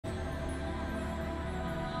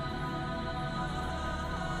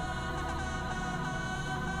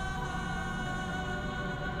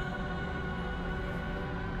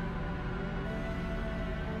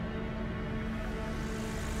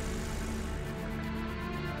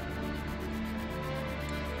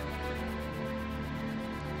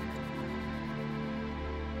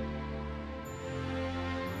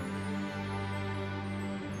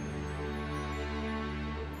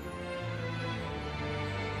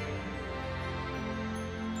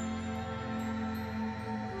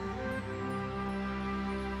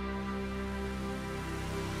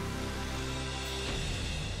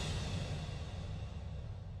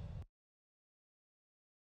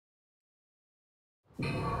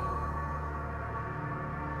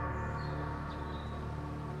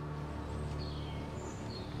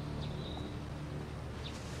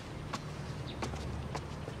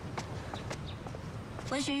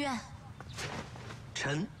文学院，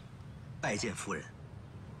臣拜见夫人。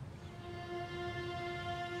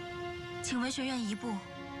请文学院移步，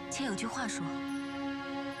妾有句话说。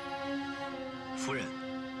夫人，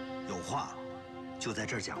有话就在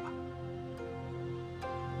这儿讲吧。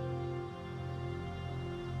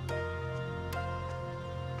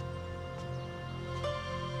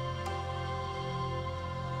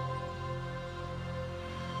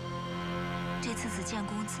这次子建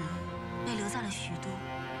公子被留在了许都，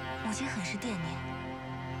母亲很是惦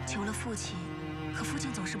念，求了父亲，可父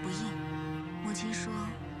亲总是不应。母亲说，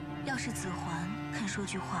要是子桓肯说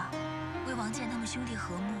句话，魏王见他们兄弟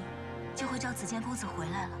和睦，就会召子建公子回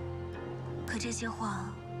来了。可这些话，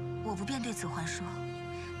我不便对子桓说，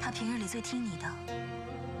他平日里最听你的，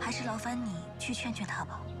还是劳烦你去劝劝他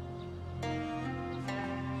吧。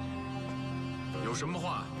有什么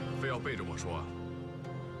话非要背着我说？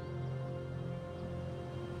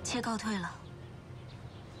妾告退了。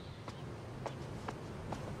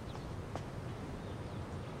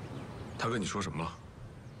他跟你说什么了？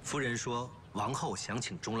夫人说，王后想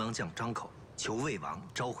请中郎将张口，求魏王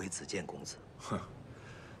召回子建公子。哼，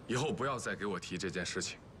以后不要再给我提这件事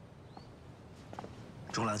情。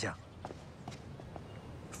中郎将，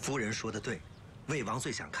夫人说的对，魏王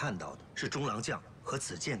最想看到的是中郎将和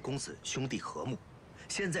子建公子兄弟和睦。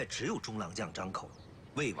现在只有中郎将张口，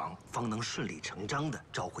魏王方能顺理成章地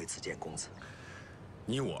召回子建公子。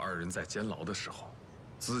你我二人在监牢的时候，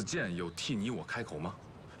子建有替你我开口吗？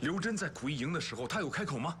刘真在苦役营的时候，他有开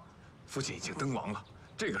口吗？父亲已经登王了，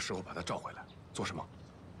这个时候把他召回来，做什么？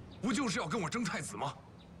不就是要跟我争太子吗？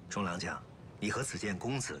中郎将，你和子建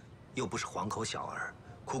公子又不是皇口小儿，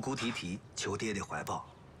哭哭啼啼求爹爹怀抱。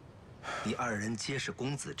你二人皆是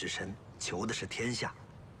公子之身，求的是天下，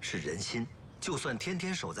是人心。就算天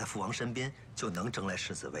天守在父王身边，就能争来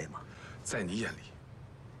世子位吗？在你眼里，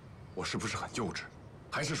我是不是很幼稚？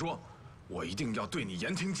还是说，我一定要对你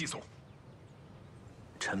言听计从？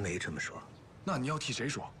臣没这么说。那你要替谁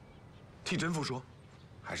说？替甄夫说，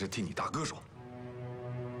还是替你大哥说？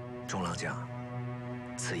中郎将，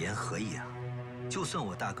此言何意啊？就算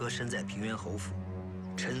我大哥身在平原侯府，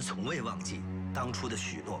臣从未忘记当初的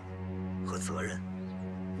许诺和责任。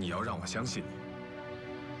你要让我相信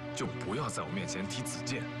你，就不要在我面前提子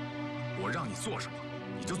建。我让你做什么，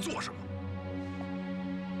你就做什么。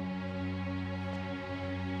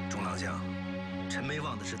中郎将，臣没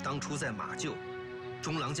忘的是当初在马厩，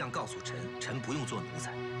中郎将告诉臣，臣不用做奴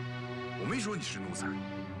才。我没说你是奴才，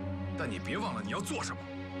但你别忘了你要做什么。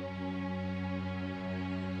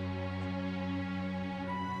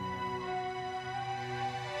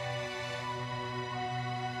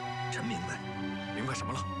臣明白。明白什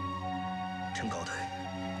么了？臣告退。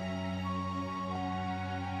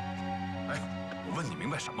哎，我问你明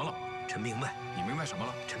白什么了？臣明白。你明白什么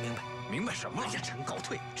了？臣明白。明白什么了？哎呀，臣告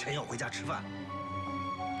退，臣要回家吃饭了。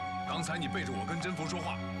刚才你背着我跟甄宓说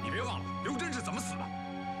话，你别忘了刘真是怎么死的。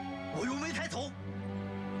我又没抬头。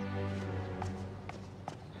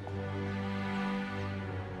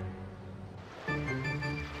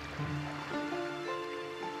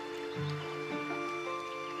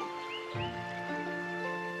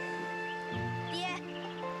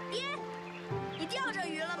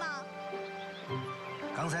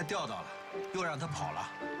刚才钓到了，又让他跑了。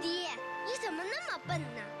爹，你怎么那么笨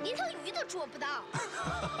呢？连条鱼都捉不到。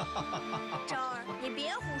昭儿，你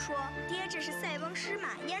别胡说，爹这是塞翁失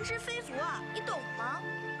马焉知非福啊，你懂吗？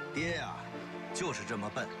爹呀，就是这么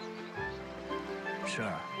笨。诗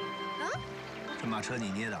儿，这马车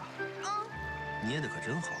你捏的？捏的可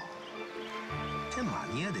真好。这马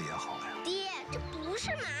捏的也好呀。爹，这不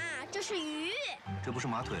是马，这是鱼。这不是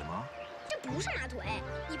马腿吗？这不是马腿，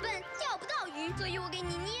你笨，钓不到鱼，所以我给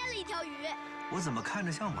你捏了一条鱼。我怎么看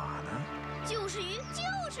着像马呢？就是鱼，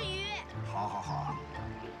就是鱼。好，好，好。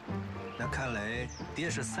那看来爹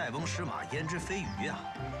是塞翁失马焉知非鱼呀！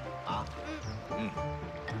啊？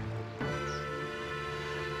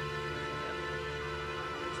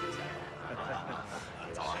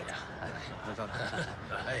早啊！走。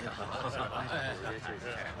哎呀，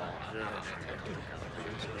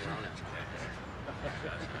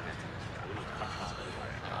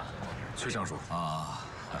崔尚书啊，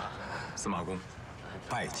司马公，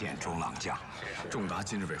拜见中郎将。仲达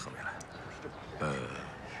今日为何没来？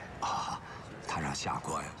他让下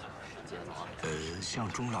官，向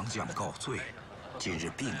中郎将告罪，今日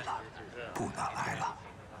病了，不能来了。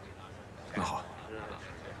那好。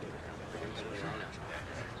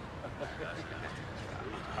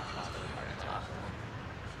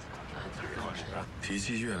脾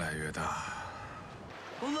气越来越大。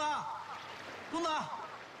公子，公子，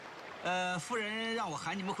夫人让我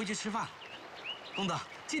喊你们回去吃饭。公子，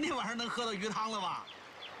今天晚上能喝到鱼汤了吧？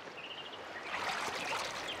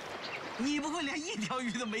你不会连一条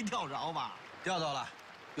鱼都没钓着吧？钓到了，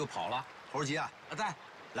又跑了。猴急啊！在，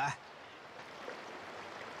来，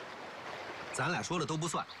咱俩说的都不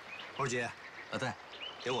算。猴急，在，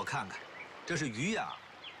给我看看，这是鱼呀，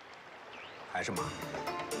还是马？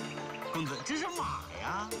公子，这是马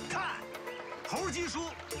呀！看，猴急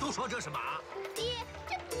叔都说这是马。爹，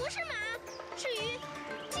这不是马，是鱼，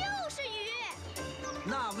就是鱼。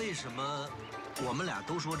那为什么我们俩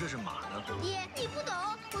都说这是马呢？爹，你不懂，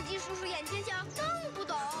猴急叔叔眼睛小，更不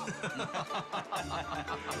懂。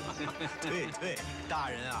对，大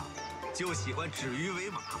人啊，就喜欢指鱼为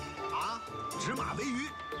马啊，指马为鱼。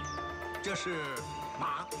这是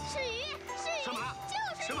马，是鱼，是鱼，马，就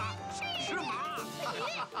是马，是马，是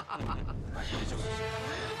鱼。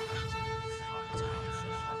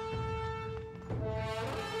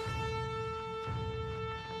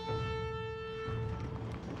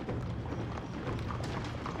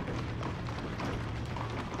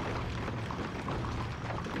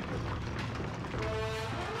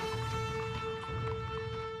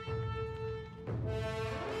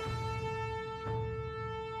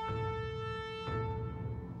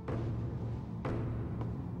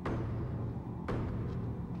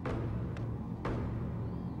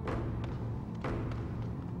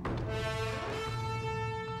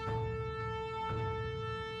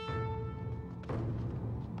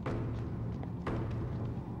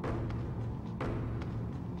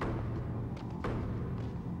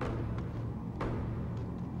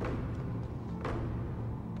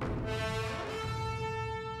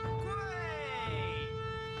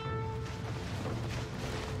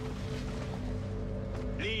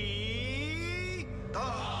礼，大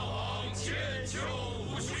王千秋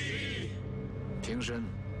无虚。平身。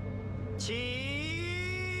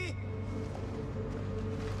起。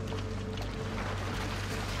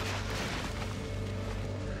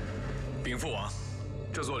禀父王，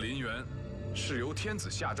这座陵园是由天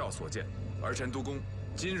子下诏所建，儿臣督工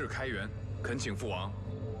今日开园，恳请父王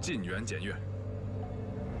进园检阅。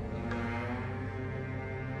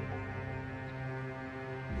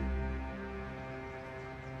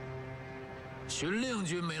巡令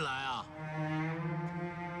军没来啊？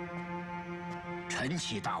臣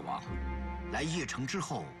启大王，来邺城之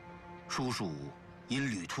后，叔叔因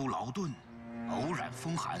旅途劳顿，偶染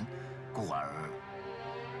风寒，故而……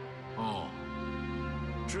哦，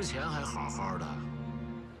之前还好好的，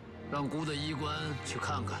让姑的医官去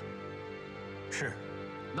看看。是。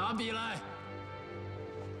拿笔来。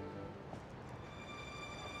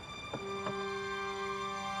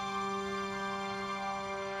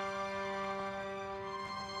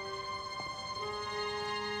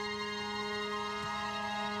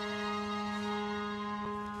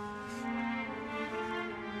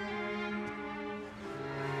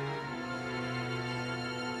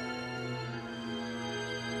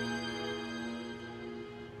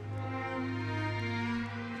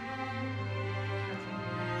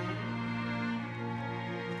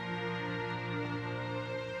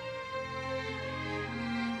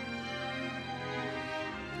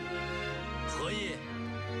何意？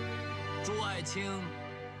朱爱卿，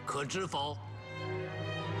可知否？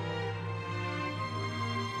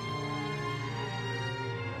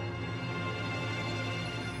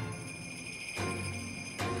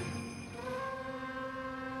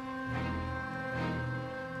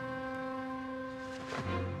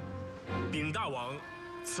禀大王，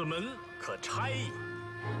此门可差矣。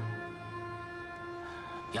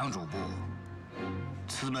杨主簿，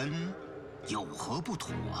此门有何不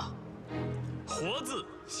妥啊？活字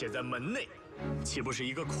写在门内，岂不是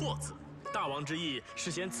一个阔字？大王之意是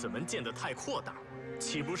嫌此门建得太扩大，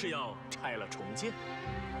岂不是要拆了重建？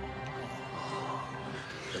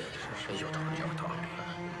有道理，有道理。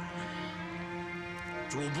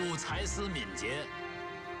主簿才思敏捷，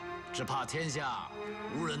只怕天下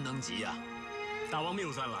无人能及啊！大王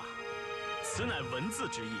谬赞了，此乃文字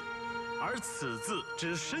之意，而此字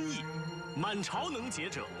之深意，满朝能解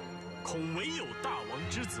者，恐唯有大王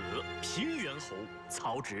之子平原侯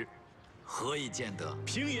曹植。何以见得？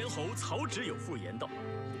平原侯曹植有赋言道：“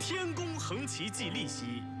天公横旗既立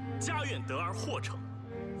兮，家苑得而获成；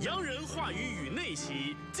洋人化于宇内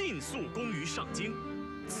兮，尽速攻于上京。”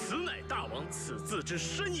此乃大王此字之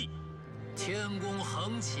深意。天公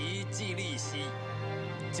横旗既立兮，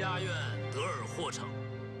家苑得而获成。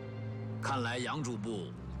看来杨主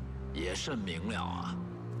簿也甚明了啊！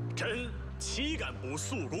臣岂敢不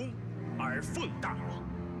速攻而奉大王？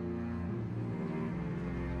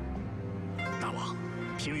大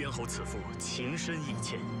平原侯此父情深意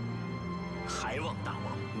切，还望大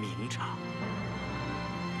王明察。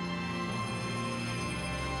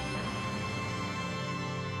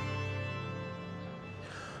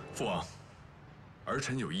父王，儿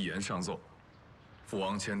臣有一言上奏。父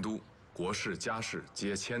王迁都，国事家事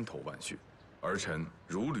皆千头万绪，儿臣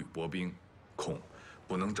如履薄冰，恐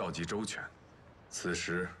不能召集周全。此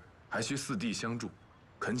时还需四弟相助，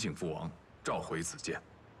恳请父王召回子建。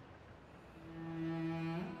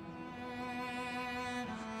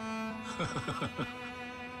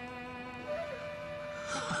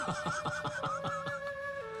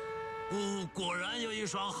孤果然有一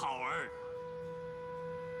双好儿。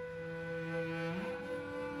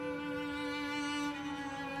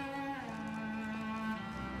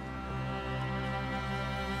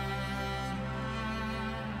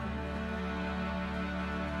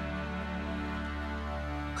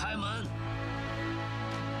开门。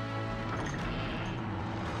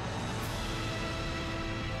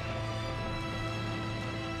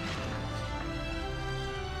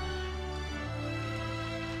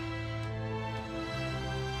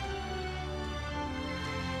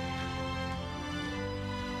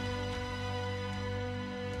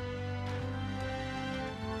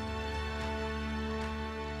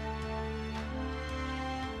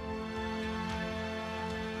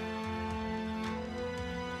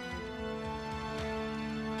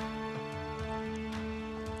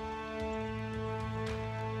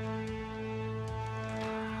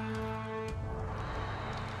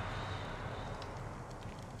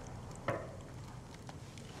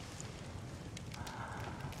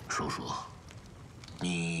叔叔，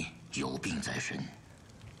你有病在身，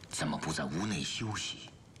怎么不在屋内休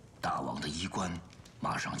息？大王的衣冠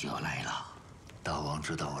马上就要来了。大王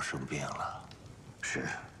知道我生病了。是。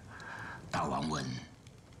大王问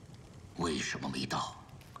为什么没到，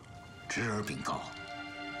侄儿禀告，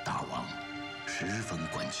大王十分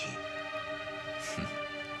关切。哼，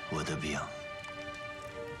我的病，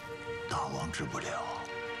大王治不了。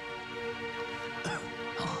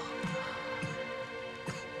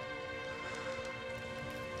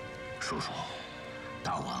叔叔，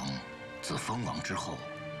大王自封王之后，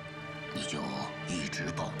你就一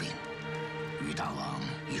直抱病，与大王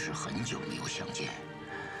已是很久没有相见。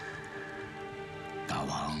大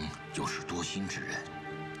王又是多心之人，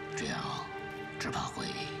这样只怕会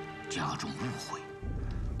加重误会。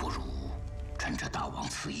不如趁着大王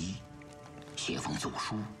赐医，写封奏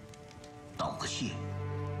书，道个谢。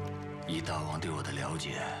以大王对我的了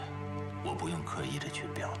解，我不用刻意的去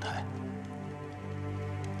表态。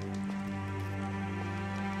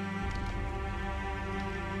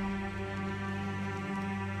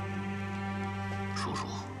叔叔，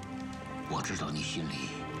我知道你心里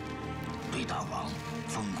对大王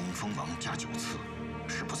封公封王加9次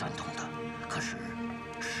是不赞同的，可是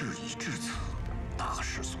事已至此，大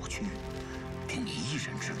势所趋，凭你一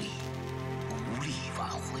人之力，无力挽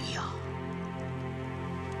回呀。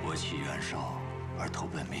我弃袁绍而投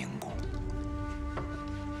奔明公，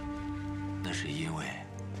那是因为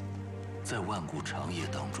在万古长夜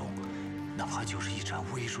当中，哪怕就是一盏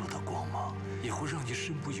微弱的光芒，也会让你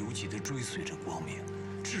身不由己地追随着光明，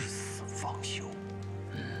至死方休。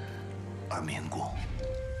而明公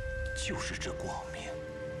就是这光明。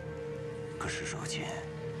可是如今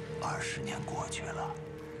20年过去了，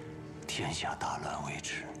天下大乱为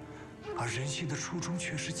止，而人心的初衷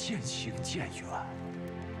却是渐行渐远。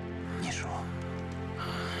你说，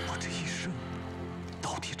我这一生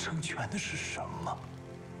到底成全的是什么？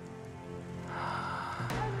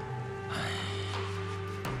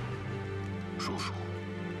叔叔，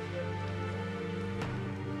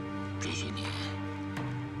这些年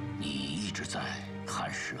你一直在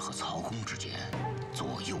汉室和曹公之间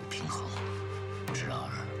左右平衡，侄儿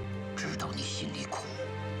知道你心里苦。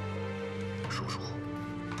叔叔，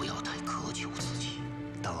不要太苛求自己。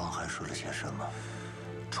大王还说了些什么？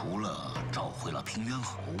除了召回了平原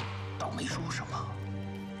侯，倒没说什么。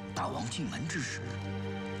大王进门之时，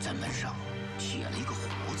在门上写了一个活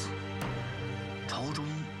字。朝中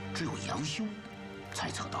只有杨修猜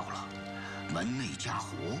测到了门内加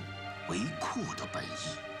活为扩的本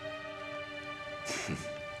意。哼，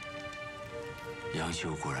杨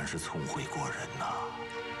修果然是聪慧过人呐。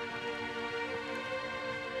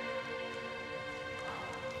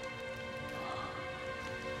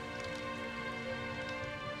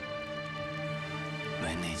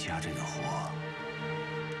门内加这个活，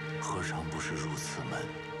何尝不是入此门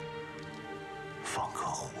方可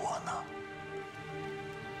活呢？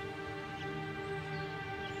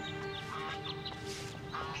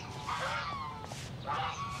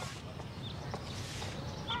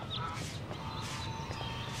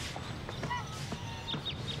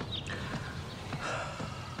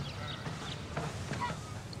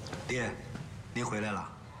爹，您回来了。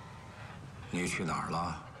你去哪儿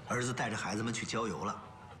了？儿子带着孩子们去郊游了。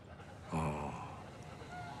哦，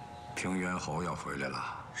平原侯要回来了。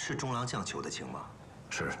是中郎将求的情吗？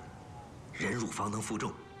是。忍辱方能负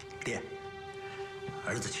重。爹，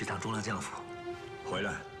儿子去趟中郎将府。回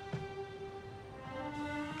来。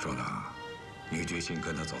周郎，你决心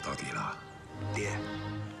跟他走到底了？爹，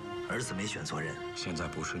儿子没选错人。现在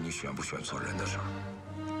不是你选不选错人的事儿，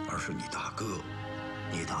而是你大哥。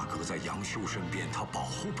你大哥在杨修身边，他保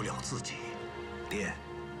护不了自己。爹，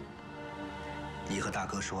你和大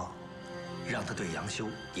哥说，让他对杨修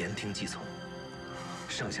言听计从，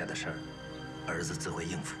剩下的事儿，儿子自会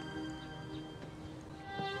应付。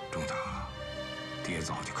仲达，爹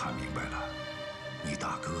早就看明白了，你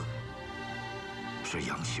大哥是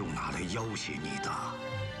杨修拿来要挟你的。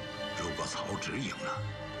如果曹植赢了，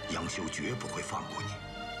杨修绝不会放过你，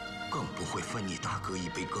更不会分你大哥一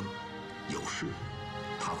杯羹。有事，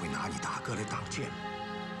他会拿你大哥来挡箭。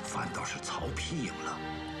反倒是曹丕赢了，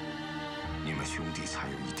你们兄弟才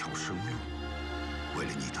有一条生路。为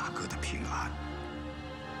了你大哥的平安，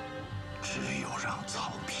只有让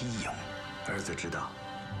曹丕赢。儿子知道，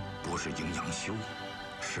不是赢杨修，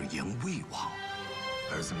是赢魏王。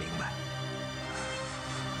儿子明白。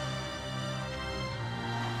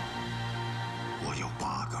我有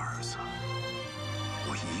8个儿子，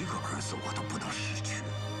我1个儿子我都不能失去。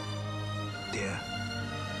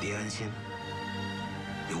爹安心。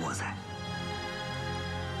有我在，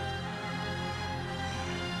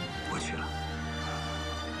我去了。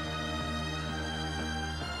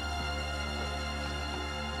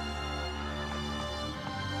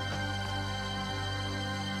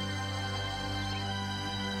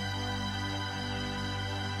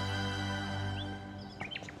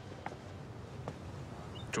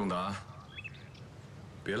仲达，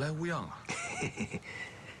别来无恙啊！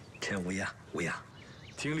臣无恙，无恙。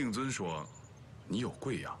听令尊说，你有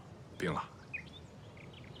贵恙，病了？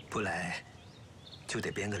不来，就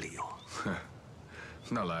得编个理由。哼，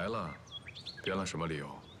那来了，编了什么理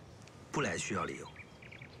由？不来需要理由，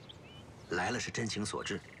来了是真情所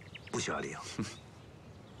致，不需要理由。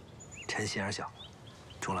臣心眼小，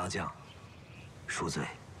中郎将恕罪。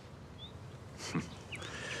哼，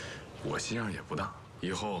我心眼也不大，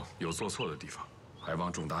以后有做错的地方，还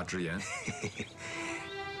望仲达直言。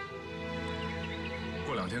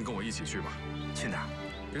过2天跟我一起去吧。去哪儿？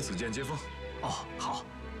给子建接风。哦，好。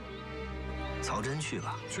曹真去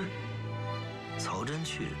吧。去。曹真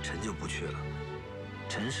去，臣就不去了。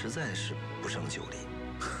臣实在是不胜酒力。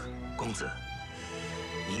公子，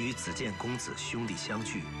你与子建公子兄弟相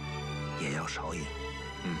聚，也要少饮。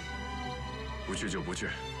不去就不去，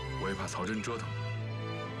我也怕曹真折腾。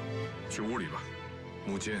去屋里吧，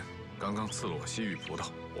母亲刚刚赐了我西域葡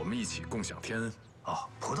萄，我们一起共享天恩。哦，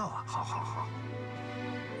葡萄啊，好好好。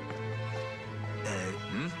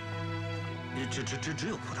只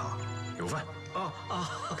有葡萄啊？有饭。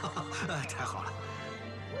太好了。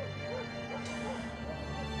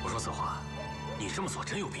我说子华，你这么做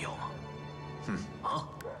真有必要吗？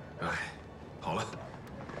哎，好了，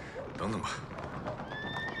等等吧。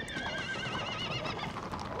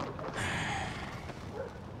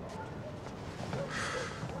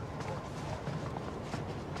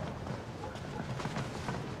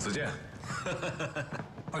子建，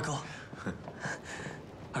二哥，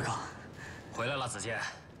二哥，回来了，子建。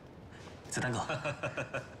子丹哥，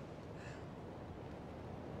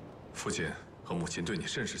父亲和母亲对你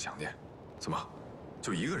甚是想念，怎么，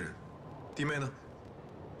就一个人？弟妹呢？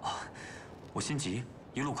我心急，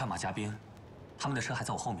一路快马加鞭，他们的车还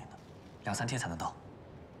在我后面呢，2、3天才能到。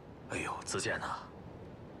哎呦，子建呐，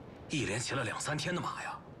一连骑了2、3天的马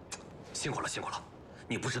呀，辛苦了，辛苦了。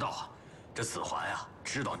你不知道啊，这子桓呀，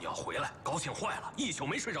知道你要回来，高兴坏了，一宿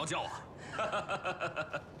没睡着觉啊。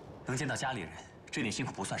能见到家里人，这点辛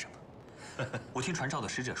苦不算什么。我听传召的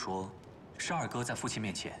使者说，是二哥在父亲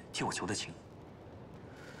面前替我求的情，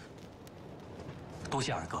多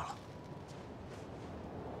谢二哥了。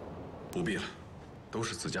不必了，都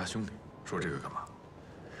是自家兄弟，说这个干嘛？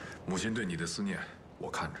母亲对你的思念，我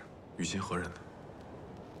看着于心何忍呢？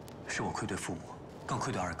是我愧对父母，更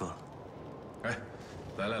愧对二哥了。哎，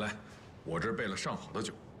来，我这儿备了上好的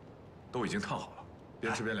酒，都已经烫好了，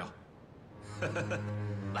边吃边聊。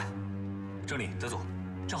来，郑理、德祖，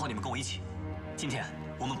正好你们跟我一起，今天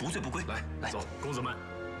我们不醉不归。来，走，公子们。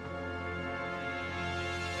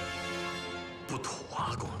不妥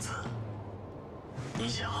啊，公子！你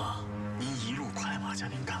想啊，您一路快马将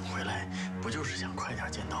您赶回来，不就是想快点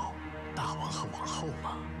见到大王和王后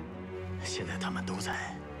吗？现在他们都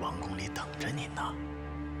在王宫里等着您呢。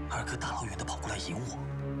二哥大老远的跑过来迎我，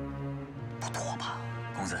不妥吧，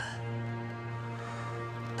公子？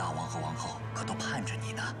大王和王后可都盼着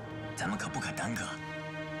你呢，咱们可不可耽搁？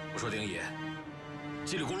我说丁乙，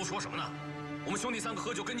叽里咕噜说什么呢？我们兄弟3个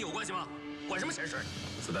喝酒跟你有关系吗？管什么闲事？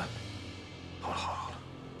子弹，好了，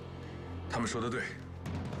他们说的对，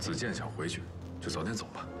子健想回去就早点走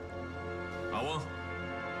吧。阿翁，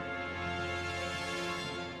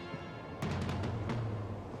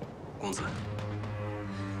公子，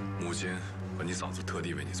母亲和你嫂子特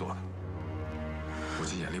地为你做的。母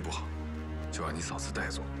亲眼力不好，就让你嫂子代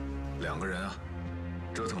做。2个人啊，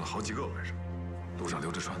折腾了好几个晚上，路上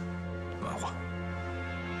留着穿，暖和。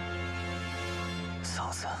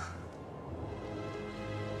嫂子，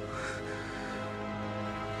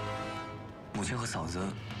母亲和嫂子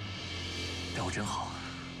待我真好。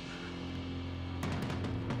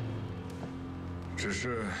只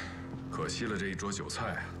是可惜了这一桌酒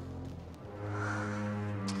菜啊。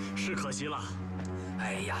是可惜了。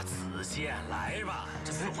哎呀，子健，来吧，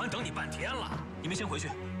这子环等你半天了。你们先回去，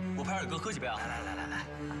我陪二哥喝几杯啊！来。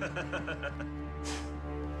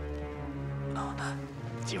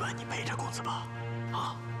今晚你陪着公子吧，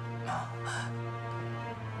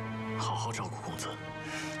好好照顾公子。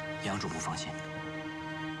杨主簿放心。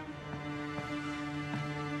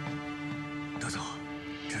德总，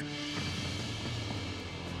这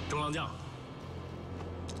中郎将，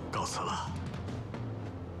告辞了。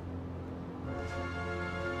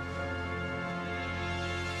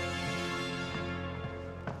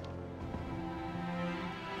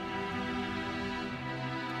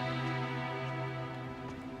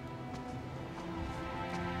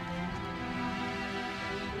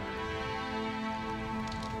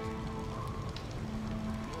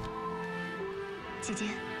姐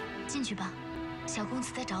姐，进去吧，小公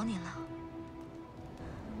子在找你了。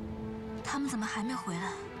他们怎么还没回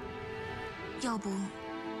来？要不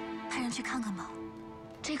派人去看看吧。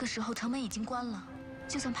这个时候城门已经关了，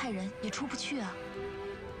就算派人也出不去啊。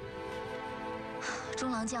中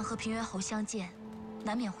郎将和平原侯相见，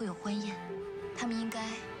难免会有欢宴，他们应该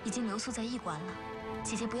已经留宿在驿馆了。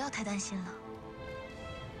姐姐不要太担心了。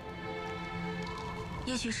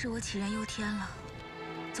也许是我杞人忧天了。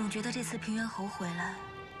总觉得这次平原侯回来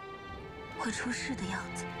会出事的样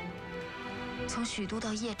子。从许都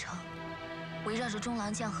到邺城，围绕着中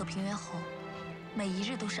郎将和平原侯，每一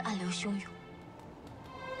日都是暗流汹涌，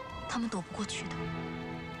他们躲不过去的。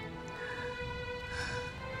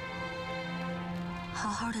好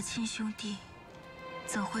好的亲兄弟，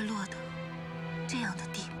怎会落得这样的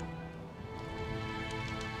地步？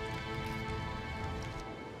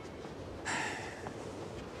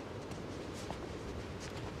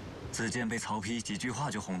子健被曹丕几句话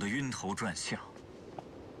就哄得晕头转向，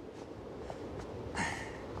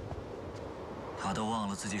他都忘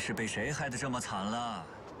了自己是被谁害得这么惨了。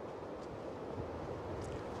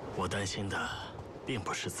我担心的并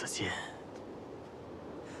不是子健。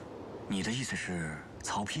你的意思是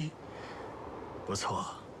曹丕？不错，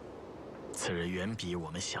此人远比我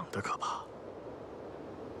们想的可怕。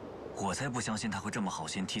我才不相信他会这么好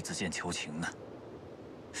心替子健求情呢。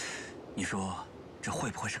你说这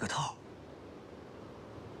会不会是个套？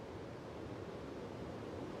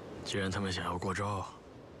既然他们想要过招，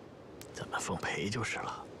咱们奉陪就是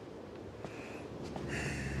了。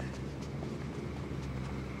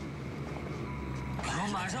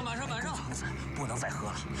马上！公子，不能再喝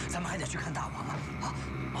了，咱们还得去看大王啊！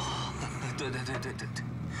对。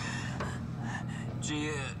今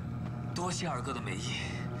夜多谢二哥的美意，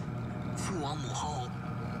父王母后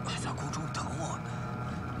还在宫中等我呢，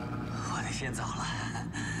我得先走了。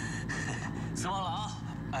司马郎，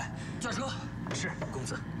哎，驾车。是，公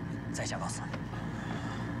子，在下告辞。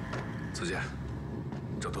子健，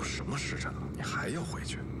这都什么时辰了，你还要回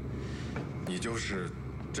去？你就是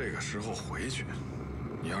这个时候回去，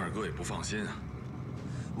你二哥也不放心啊。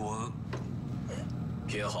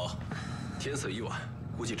平原侯，天色已晚，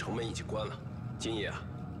估计城门已经关了。今夜啊，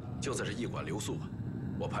就在这驿馆留宿吧。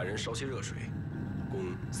我派人烧些热水，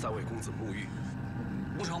供3位公子沐浴。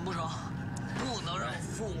不成，不能让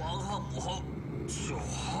父王和母后酒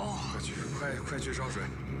后。快去烧水。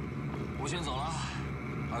我先走了，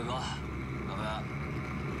二哥，咱们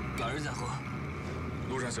改日再喝。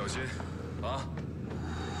路上小心，啊。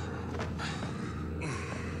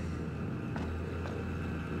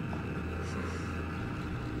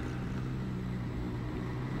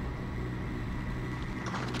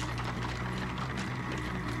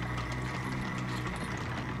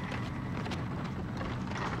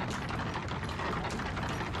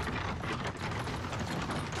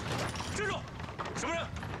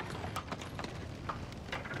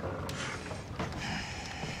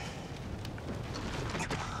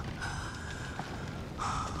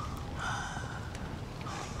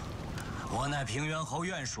我乃平原侯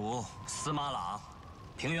院属司马朗，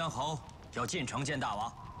平原侯要进城见大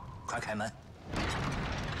王，快开门！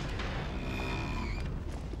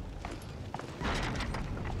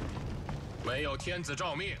没有天子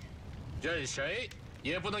诏命，任谁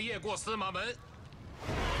也不能夜过司马门。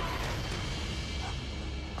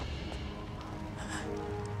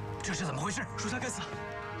这是怎么回事？属下该死！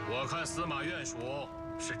我看司马院属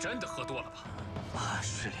是真的喝多了吧？啊，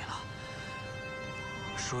失礼了。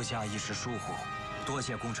属下一时疏忽，多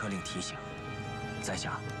谢公车令提醒，在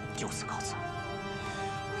下就此告辞。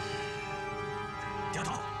掉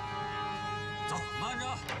头，走，慢着。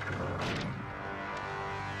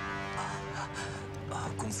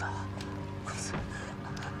公子，公子，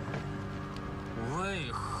为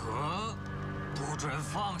何不准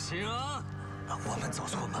放行？我们走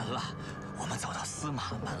错门了，我们走到司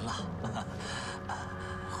马门了。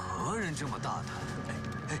何人这么大胆？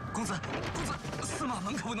哎，公子，公子，司马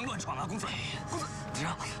门可不能乱闯啊！公子，公子，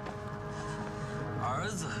让儿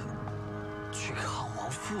子去看望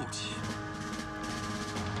父亲，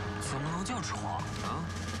怎么能叫闯呢？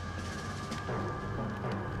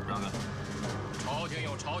让开！朝廷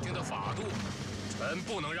有朝廷的法度，臣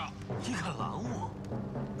不能让。你敢拦我？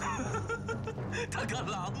他敢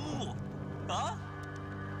拦我？啊？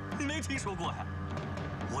你没听说过呀？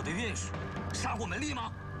我的院属杀过门吏吗？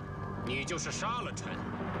你就是杀了臣，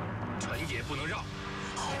臣也不能让。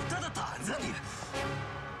好大的胆子你！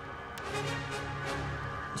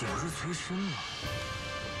你不是崔参吗？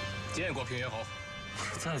见过平原侯。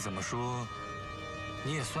再怎么说，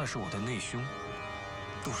你也算是我的内兄，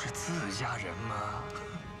都是自家人嘛，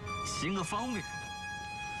行个方便。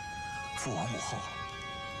父王母后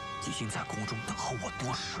已经在宫中等候我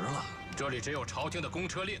多时了。这里只有朝廷的公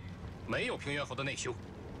车令，没有平原侯的内修。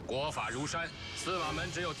国法如山，司马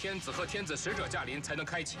门只有天子和天子使者驾临才能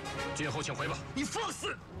开启。君侯，请回吧。你放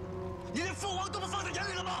肆！你连父王都不放在眼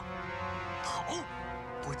里了吗？好，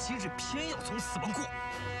我今日偏要从此门过，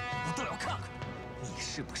我倒要看看你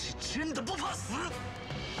是不是真的不怕死。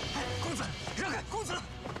哎，公子，让开！公子，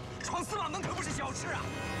闯司马门可不是小事啊！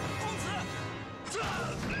公子，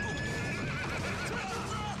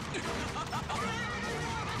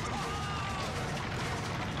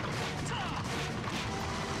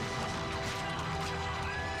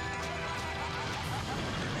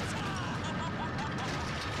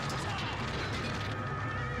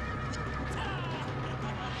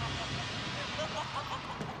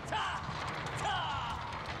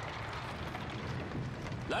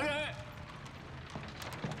来人！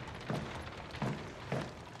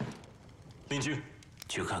令君，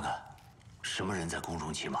去看看，什么人在宫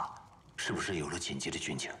中骑马，是不是有了紧急的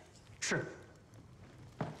军情？是。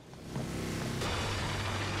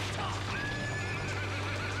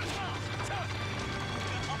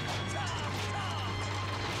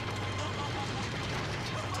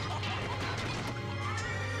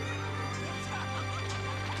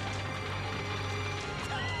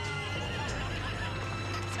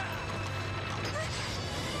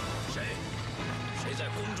谁在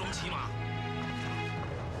宫中骑马？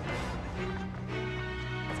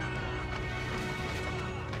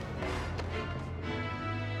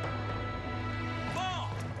报！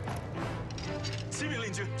启禀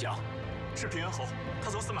令君，讲，是平原侯，他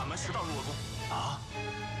从司马门实道入我宫。啊！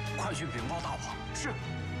快去禀报大王。是。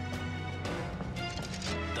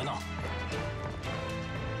等等，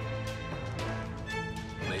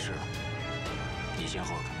没事了，你先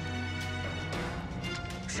候着。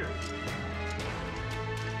是。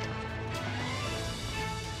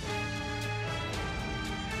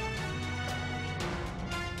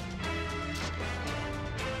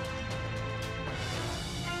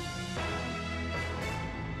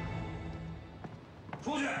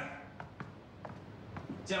出去，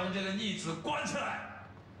将这个逆子关起来，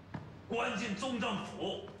关进宗正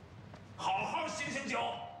府，好好醒醒酒。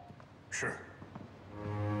是。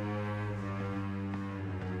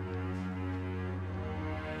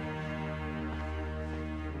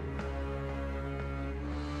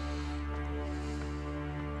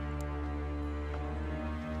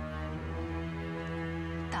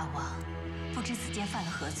大王，不知此剑犯了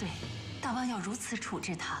何罪？大王要如此处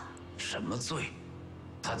置他？什么罪？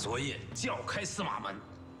他昨夜叫开司马门，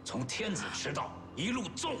从天子驰道一路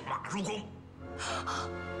纵马入宫。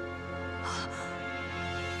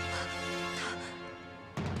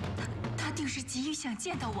他定是急于想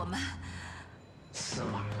见到我们。司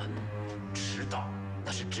马门驰道，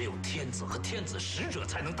那是只有天子和天子使者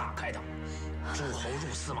才能打开的。诸侯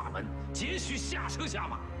入司马门，皆须下车下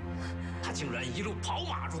马。他竟然一路跑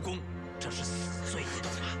马入宫，这是死罪不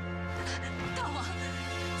动啊！大王，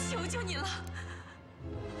求求你了！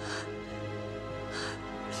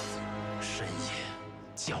什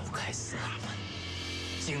搅开司马门，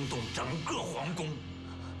惊动整个皇宫，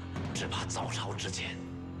只怕早朝之前，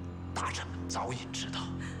大臣们早已知道。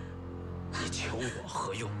你求我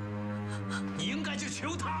何用？你应该去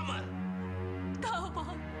求他们。大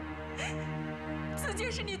王，子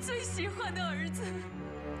建是你最喜欢的儿子，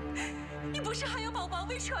你不是还要把王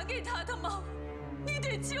位传给他的吗？你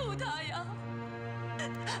得救他呀！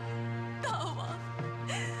大王，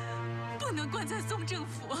不能关在宋政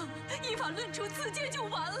府，依法论处子建就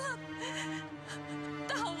完了。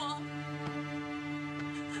大王，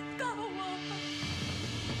大王，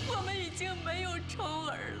我们已经没有宠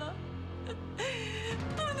儿了，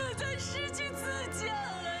不能再失去子建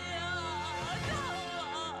了呀！大王，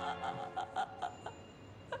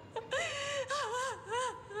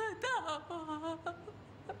大王，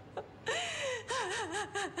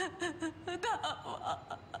大王。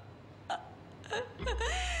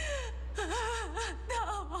大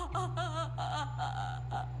王，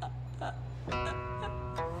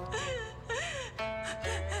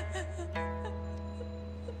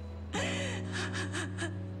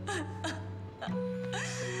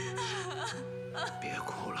别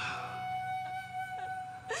哭了，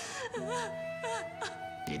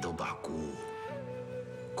你都把姑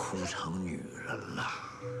哭成女人了。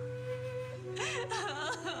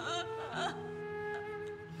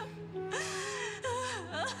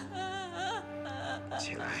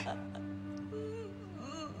起来，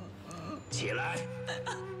起来！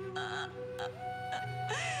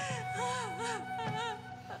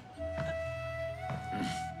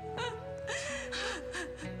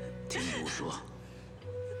听姑说，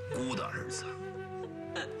姑的儿子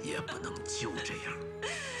也不能就这样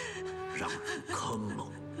让人坑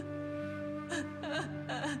喽。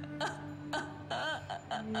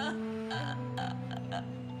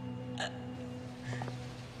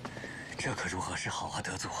这可如何是好啊，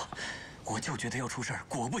德祖！我就觉得要出事儿，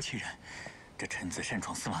果不其然，这臣子擅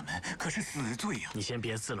闯司马门可是死罪呀！你先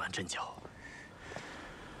别自乱阵脚。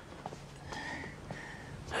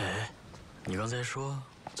哎，你刚才说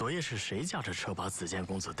昨夜是谁驾着车把子建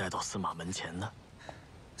公子带到司马门前呢？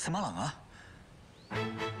司马朗啊！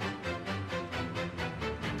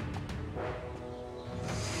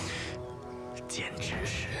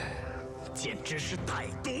简直是歹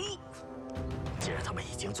毒！既然他们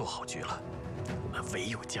已经做好局了，我们唯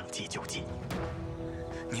有将计就计。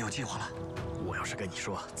你有计划了？我要是跟你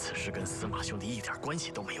说此事跟司马兄弟一点关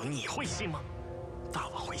系都没有，你会信吗？大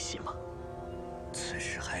王会信吗？此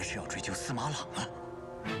事还是要追究司马朗啊！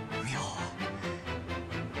妙啊！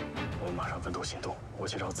我们马上分头行动，我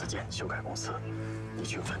去找子建修改公司，你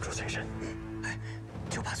去稳住崔参。哎，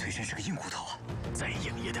就怕崔参是个硬骨头啊！再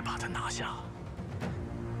硬也得把他拿下。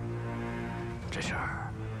这事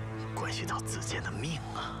儿关系到子建的命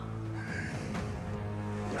啊！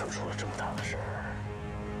要是出了这么大的事儿，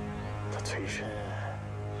他崔参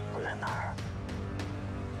会在哪儿？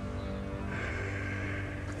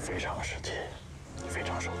非常时期，非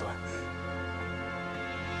常手段。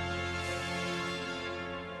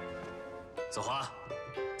子华，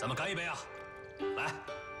咱们干一杯啊！来，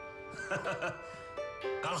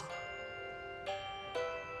干了！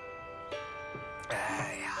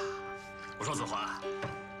哎呀，我说子华，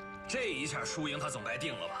这一下输赢他总该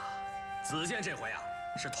定了吧？子建这回啊，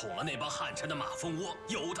是捅了那帮汉臣的马蜂窝，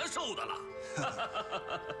有他受的了。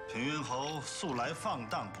平原侯素来放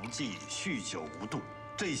荡不羁，酗酒无度，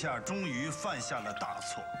这下终于犯下了大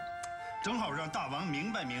错，正好让大王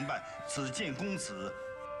明白明白，子建公子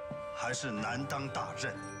还是难当大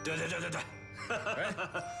任。对。哎，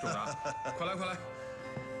仲达，快来！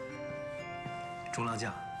中郎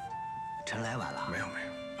将，臣来晚了。没有，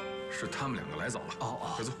是他们两个来早了。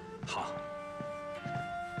哦，快坐。好。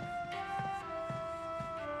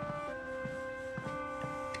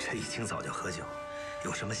这一清早就喝酒，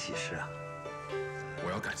有什么喜事啊？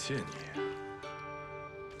我要感谢你。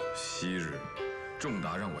昔日，仲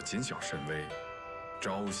达让我谨小慎微，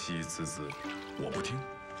朝夕孜孜，我不听，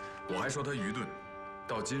我还说他愚钝。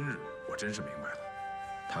到今日，我真是明白了。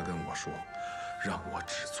他跟我说，让我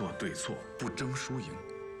只做对错，不争输赢，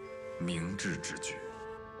明智之举。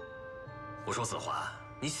我说子华，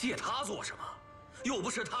你谢他做什么？又不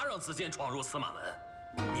是他让子建闯入司马门，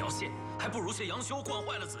你要谢，还不如谢杨修惯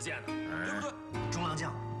坏了子建呢，对不对？中郎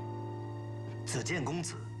将，子建公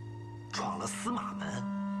子闯了司马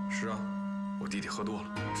门。是啊，我弟弟喝多了，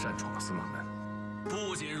擅闯了司马门。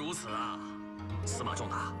不仅如此啊，司马仲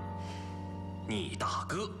达，你大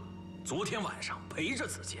哥昨天晚上陪着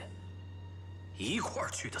子建一块儿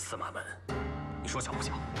去的司马门，你说巧不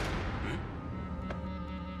巧？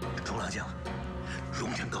中郎将，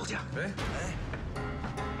荣臣高驾。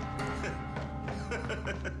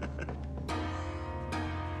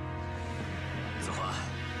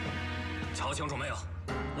查到清楚没有？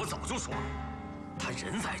我早就说了，他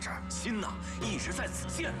人在这儿，心呐一直在子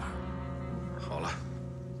建那儿。好了，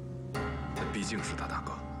他毕竟是他大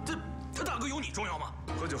哥。他大哥有你重要吗？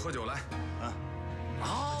喝酒，喝酒来。啊，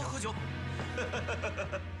好，喝酒。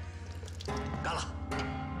干了。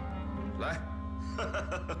来。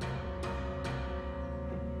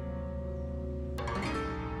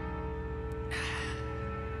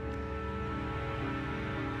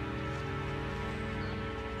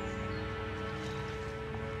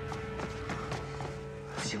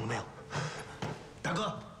醒了没有？大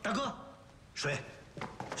哥，大哥，水，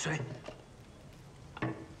水。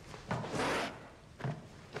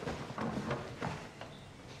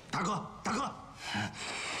大哥，大哥，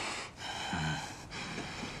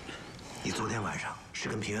你昨天晚上是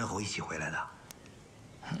跟平原侯一起回来的？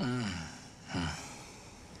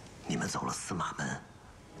你们走了司马门。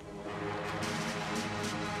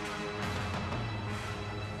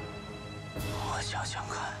我想想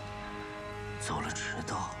看。 走了迟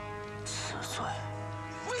到，此罪。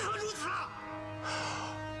为何如此？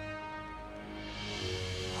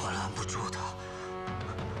我拦不住他。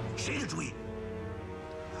谁的主意？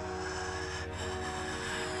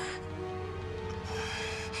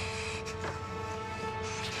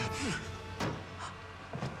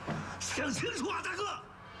想清楚啊，大哥！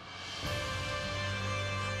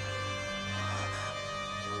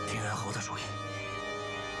平原侯的主意。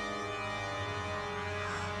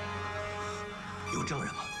 有证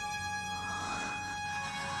人吗？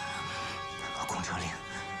公车令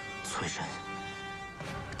崔慎，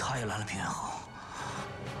他也拦了平原侯。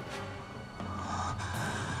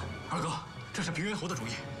二哥，这是平原侯的主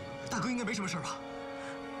意，大哥应该没什么事吧？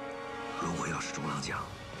如果要是中郎将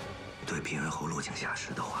对平原侯落井下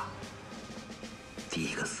石的话，第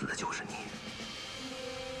一个死的就是你。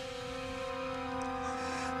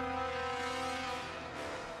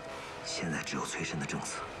现在只有崔慎的证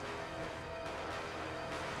词。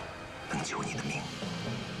 能救你的命。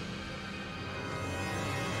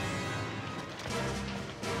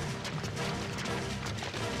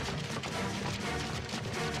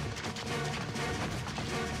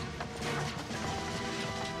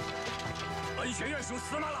本学院属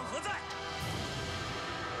司马朗何在？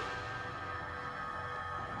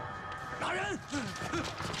拿人！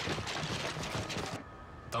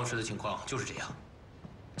当时的情况就是这样，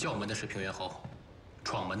叫门的是平原侯，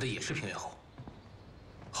闯门的也是平原侯。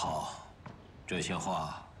好。 这些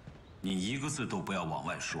话，你一个字都不要往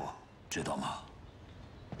外说，知道吗？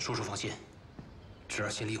叔叔放心，侄儿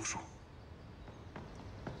心里有数。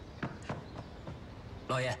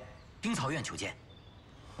老爷，兵曹院求见。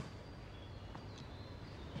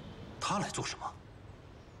他来做什么？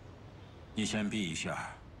你先避一下。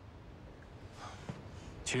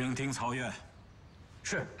请丁曹院。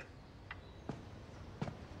是。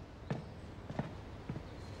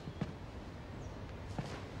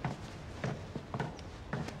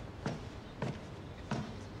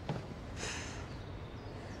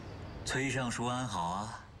 崔尚书安好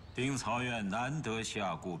啊！丁曹院难得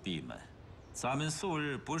下顾闭门，咱们素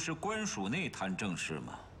日不是官署内谈政事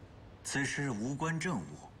吗？此事无关政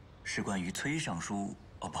务，是关于崔尚书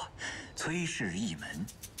崔氏一门。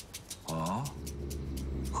哦，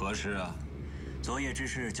何事啊？昨夜之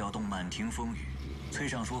事搅动满庭风雨，崔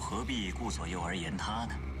尚书何必顾左右而言他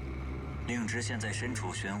呢？令侄现在身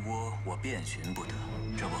处漩涡，我遍寻不得，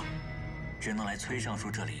这不，只能来崔尚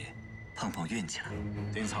书这里。 碰碰运气了。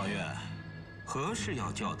丁曹院，何事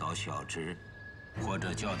要教导小侄，或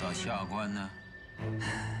者教导下官呢？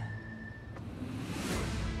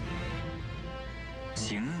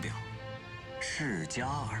行表，世家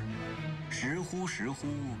耳，时乎时乎，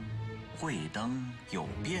会当有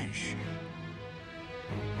变时。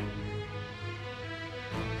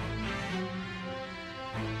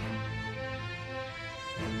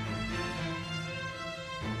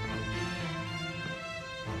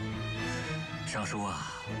尚书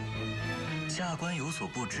啊，下官有所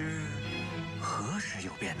不知，何时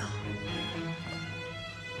有变呢？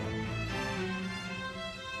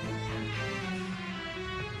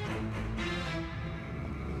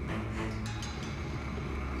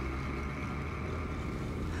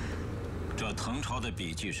这滕超的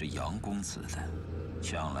笔记是杨公子的，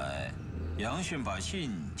想来杨训把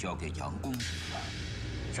信交给杨公子了。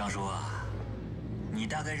尚书啊，你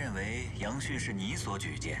大概认为杨训是你所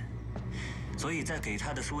举荐。 所以在给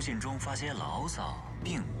他的书信中发些牢骚，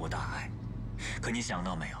并无大碍。可你想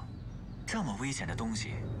到没有，这么危险的东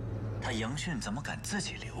西，他杨训怎么敢自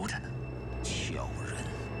己留着呢？小人。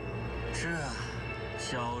是啊，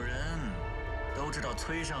小人都知道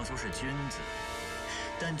崔尚书是君子，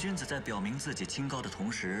但君子在表明自己清高的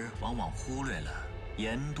同时，往往忽略了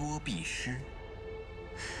言多必失。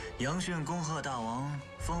杨训恭贺大王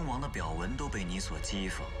封王的表文都被你所讥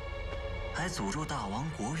讽，还诅咒大王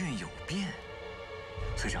国运有变。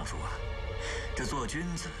崔尚书啊，这做君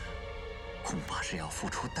子恐怕是要付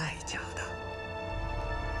出代价的。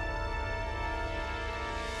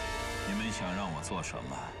你们想让我做什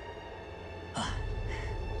么？啊，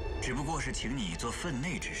只不过是请你做分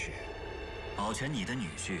内之事，保全你的女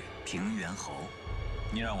婿平原侯。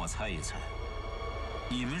你让我猜一猜，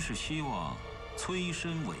你们是希望催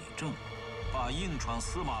身为政，把硬闯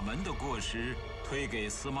司马门的过失推给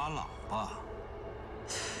司马朗吧？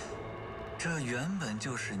这原本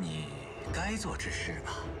就是你该做之事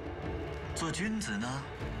吧。做君子呢，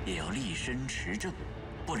也要立身持正，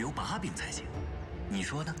不留把柄才行。你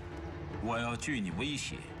说呢？我要据你威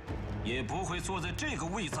胁，也不会坐在这个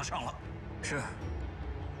位子上了。是，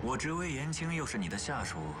我职位言轻，又是你的下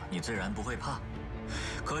属，你自然不会怕。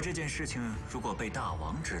可这件事情如果被大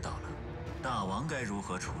王知道了，大王该如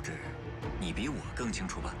何处置，你比我更清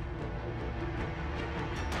楚吧？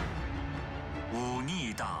忤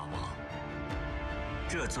逆大王，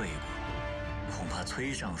这罪过，恐怕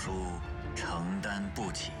崔尚书承担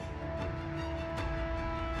不起。